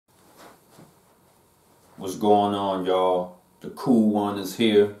What's going on, y'all? DaCoolOne is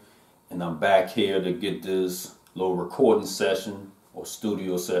here, and I'm back here to get this little recording session or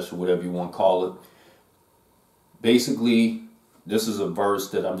studio session, whatever you want to call it. Basically, this is a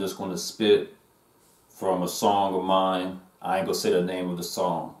verse that I'm just going to spit from a song of mine. I ain't going to say the name of the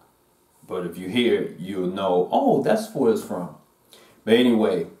song, but if you hear it, you'll know, oh, that's where it's from. But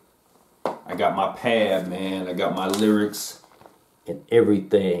anyway, I got my pad, man. I got my lyrics and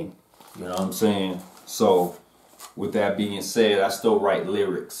everything. You know what I'm saying? So, with that being said, I still write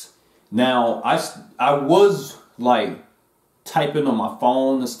lyrics. Now, I was like typing on my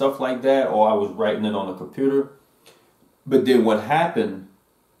phone and stuff like that, or I was writing it on the computer. But then what happened,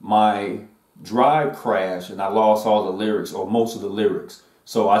 my drive crashed and I lost all the lyrics, or most of the lyrics.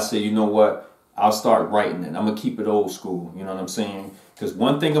 So I said, you know what? I'll start writing it. I'm going to keep it old school. You know what I'm saying? Because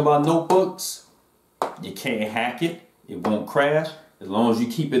one thing about notebooks, you can't hack it. It won't crash. As long as you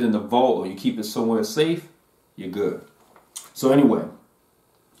keep it in the vault or you keep it somewhere safe, you're good. So anyway,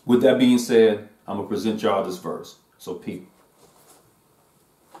 with that being said, I'm going to present y'all this verse. So peep.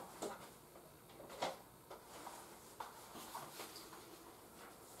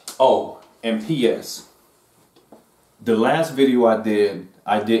 Oh, and P.S. The last video I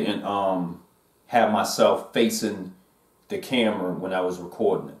didn't have myself facing the camera when I was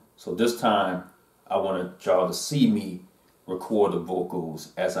recording it. So this time, I wanted y'all to see me record the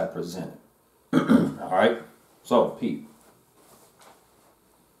vocals as I present it. Alright? So, peep.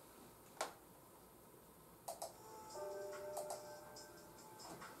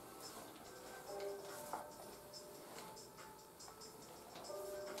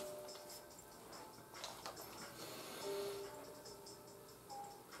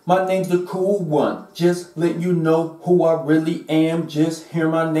 My name's DaCoolOne, just let you know who I really am. Just hear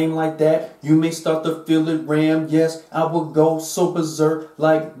my name like that, you may start to feel it ram. Yes, I will go so berserk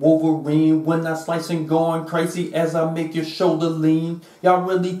like Wolverine when I slice and going crazy as I make your shoulder lean. Y'all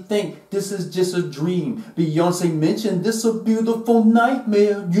really think this is just a dream? Beyonce mentioned this a beautiful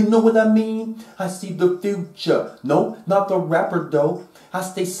nightmare, you know what I mean? I see the future, no, not the rapper though. I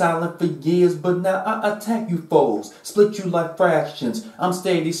stay silent for years, but now I attack you foes, split you like fractions, I'm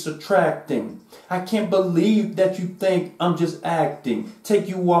steady subtracting. I can't believe that you think I'm just acting, take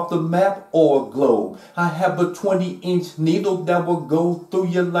you off the map or a globe. I have a 20-inch needle that will go through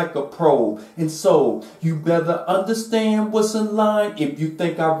you like a probe. And so, you better understand what's in line. If you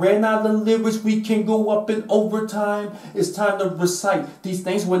think I ran out of lyrics, we can go up in overtime. It's time to recite these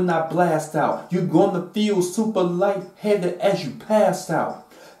things when I blast out. You're gonna feel super lightheaded as you pass out.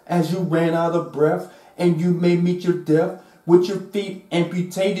 As you ran out of breath and you may meet your death. With your feet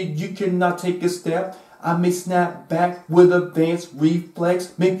amputated, you cannot take a step. I may snap back with advanced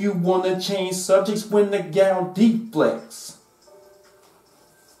reflex. Make you want to change subjects when the gown deflects.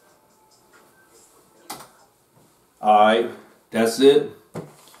 Alright, that's it.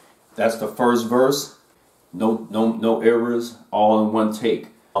 That's the first verse. No errors, all in one take.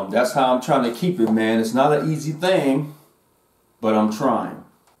 That's how I'm trying to keep it, man. It's not an easy thing, but I'm trying.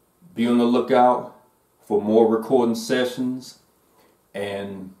 Be on the lookout for more recording sessions,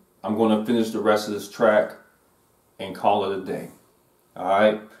 and I'm going to finish the rest of this track and call it a day.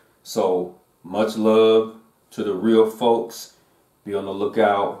 Alright, so much love to the real folks. Be on the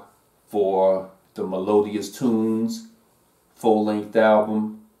lookout for the Melodious Tunes full-length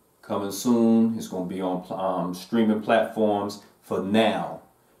album coming soon. It's going to be on streaming platforms for now.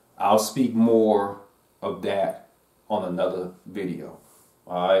 I'll speak more of that on another video.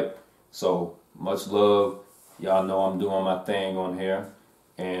 Alright, so much love. Y'all know I'm doing my thing on here.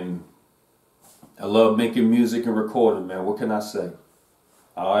 And I love making music and recording, man. What can I say?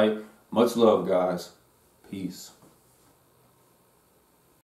 Alright? Much love, guys. Peace.